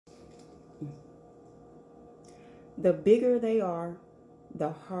The bigger they are,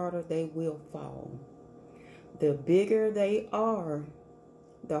 the harder they will fall. The bigger they are,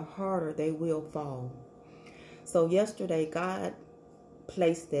 the harder they will fall. So yesterday, God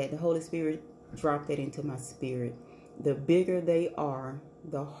placed that. The Holy Spirit dropped that into my spirit. The bigger they are,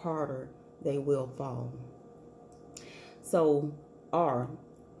 the harder they will fall. So,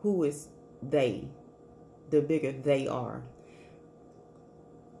 who is they? The bigger they are.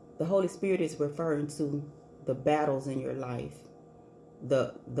 The Holy Spirit is referring to the battles in your life,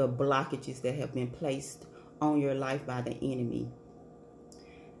 the blockages that have been placed on your life by the enemy.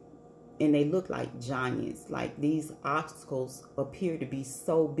 And they look like giants. Like these obstacles appear to be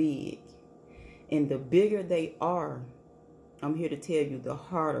so big. And the bigger they are, I'm here to tell you, the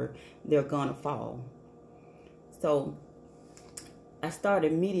harder they're gonna fall. So I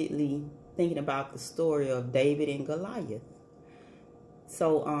started immediately thinking about the story of David and Goliath.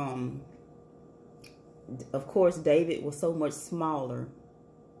 So of course, David was so much smaller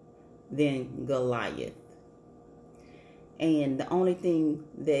than Goliath. And the only thing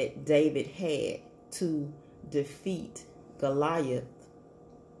that David had to defeat Goliath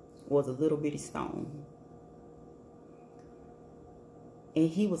was a little bitty stone. And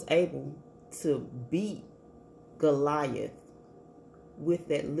he was able to beat Goliath with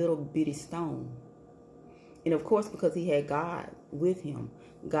that little bitty stone. And of course, because he had God with him,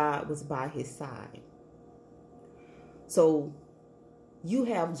 God was by his side. So you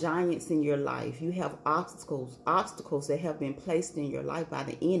have giants in your life. You have obstacles that have been placed in your life by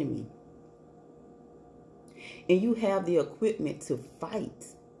the enemy. And you have the equipment to fight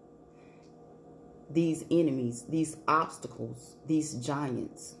these enemies, these obstacles, these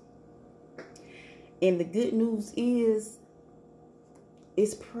giants. And the good news is,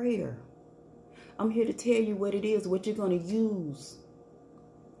 it's prayer. I'm here to tell you what it is, what you're going to use.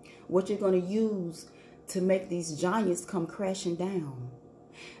 What you're going to use to make these giants come crashing down.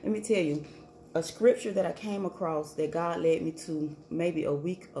 Let me tell you, a scripture that I came across that God led me to maybe a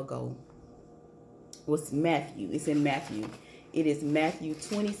week ago was Matthew. It's in Matthew. It is Matthew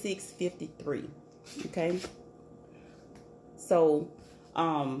 26:53. Okay. So,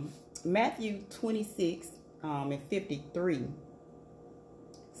 Matthew 26:53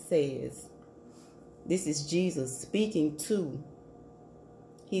 says, this is Jesus speaking to,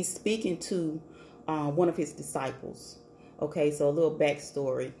 he's speaking to one of his disciples. Okay, so a little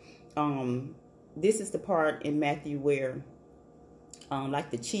backstory. This is the part in Matthew where like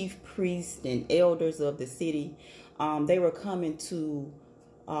the chief priests and elders of the city, they were coming to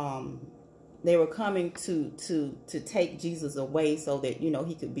take Jesus away so that,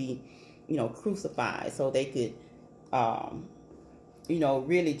 he could be, crucified, so they could,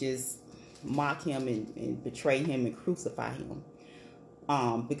 really just mock him and betray him and crucify him.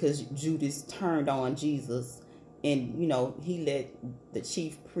 Because Judas turned on Jesus, and, he let the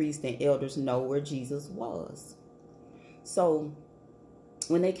chief priests and elders know where Jesus was. So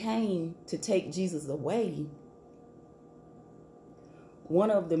when they came to take Jesus away, one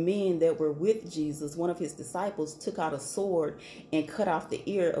of the men that were with Jesus, one of his disciples, took out a sword and cut off the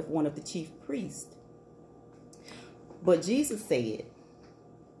ear of one of the chief priests. But Jesus said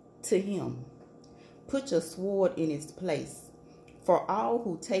to him, "Put your sword in its place, for all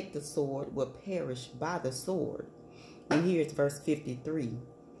who take the sword will perish by the sword." And here's verse 53.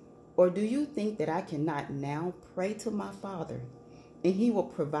 "Or do you think that I cannot now pray to my Father, and he will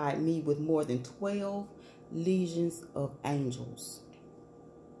provide me with more than 12 legions of angels?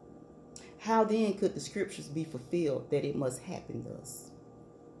 How then could the scriptures be fulfilled that it must happen thus?"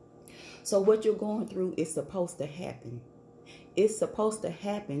 So what you're going through is supposed to happen. It's supposed to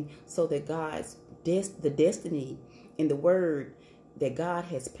happen so that the destiny and the word that God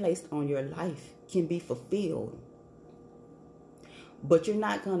has placed on your life can be fulfilled. But you're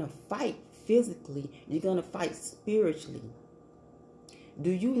not going to fight physically. You're going to fight spiritually.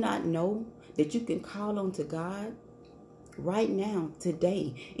 Do you not know that you can call on to God right now,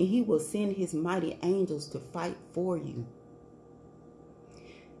 today, and he will send his mighty angels to fight for you?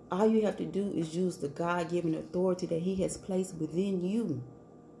 All you have to do is use the God-given authority that he has placed within you.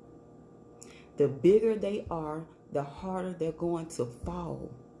 The bigger they are, the harder they're going to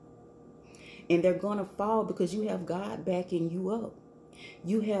fall. And they're going to fall because you have God backing you up.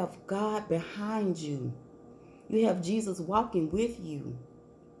 You have God behind you. You have Jesus walking with you.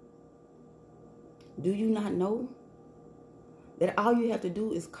 Do you not know that all you have to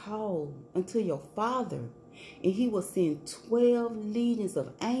do is call unto your Father, and he will send 12 legions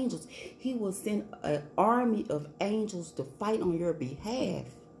of angels? He will send an army of angels to fight on your behalf.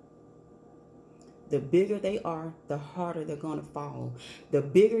 The bigger they are, the harder they're going to fall. The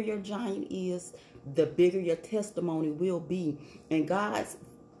bigger your giant is, the bigger your testimony will be. And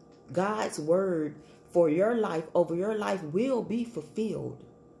God's word for your life, over your life, will be fulfilled.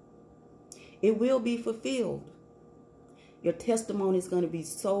 It will be fulfilled. Your testimony is going to be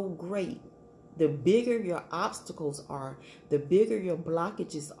so great. The bigger your obstacles are, the bigger your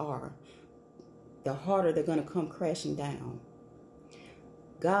blockages are, the harder they're going to come crashing down.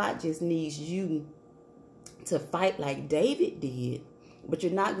 God just needs you to fight like David did, but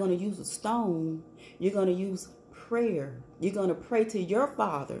you're not going to use a stone. You're going to use prayer. You're going to pray to your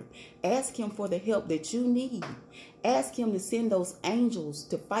Father. Ask him for the help that you need. Ask him to send those angels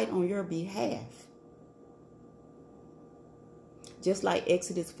to fight on your behalf. Just like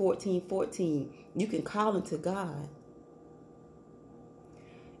Exodus 14:14, you can call unto God.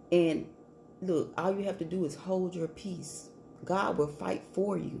 And look, all you have to do is hold your peace. God will fight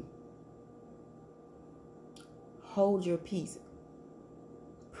for you. Hold your peace.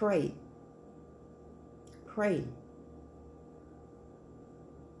 Pray. Pray.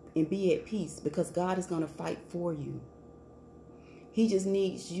 And be at peace, because God is going to fight for you. He just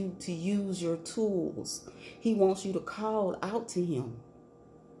needs you to use your tools. He wants you to call out to him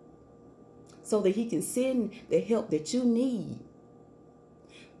so that he can send the help that you need.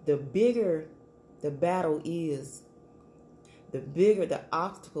 The bigger the battle is, the bigger the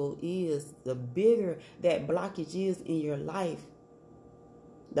obstacle is, the bigger that blockage is in your life,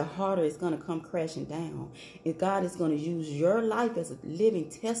 the harder it's going to come crashing down. And God is going to use your life as a living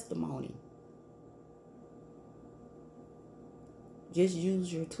testimony. Just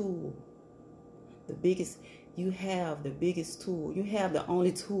use your tool. You have the biggest tool. You have the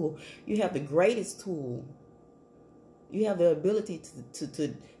only tool. You have the greatest tool. You have the ability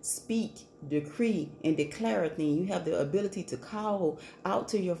to speak, decree, and declare a thing. You have the ability to call out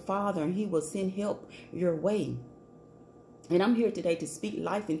to your Father, and he will send help your way. And I'm here today to speak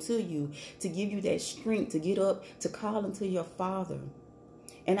life into you, to give you that strength to get up, to call into your Father.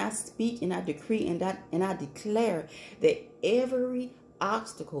 And I speak and I decree and I declare that every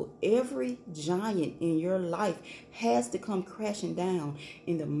obstacle, every giant in your life has to come crashing down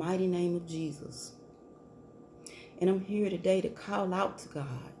in the mighty name of Jesus. And I'm here today to call out to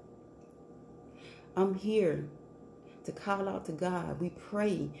God. I'm here to call out to God. We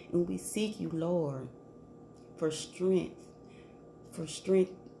pray and we seek you, Lord, for strength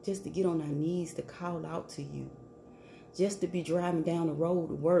just to get on our knees to call out to you. Just to be driving down the road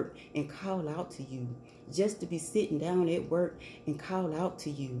to work and call out to you. Just to be sitting down at work and call out to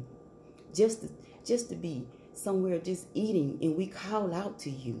you. Just to be somewhere just eating and we call out to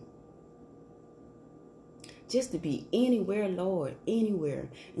you. Just to be anywhere, Lord, anywhere,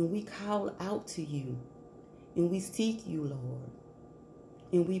 and we call out to you. And we seek you, Lord.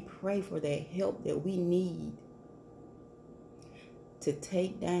 And we pray for that help that we need to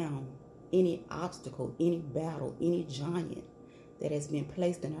take down any obstacle, any battle, any giant that has been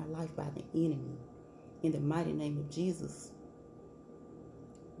placed in our life by the enemy. In the mighty name of Jesus,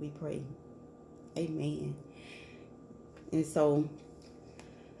 we pray. Amen. And so,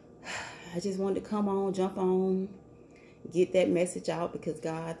 I just wanted to come on, jump on, get that message out, because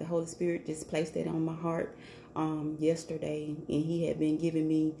God, the Holy Spirit, just placed that on my heart yesterday. And he had been giving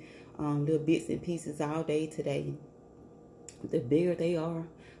me little bits and pieces all day today. The bigger they are,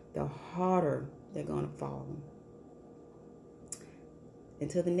 the harder they're going to fall.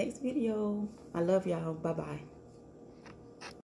 Until the next video, I love y'all. Bye-bye.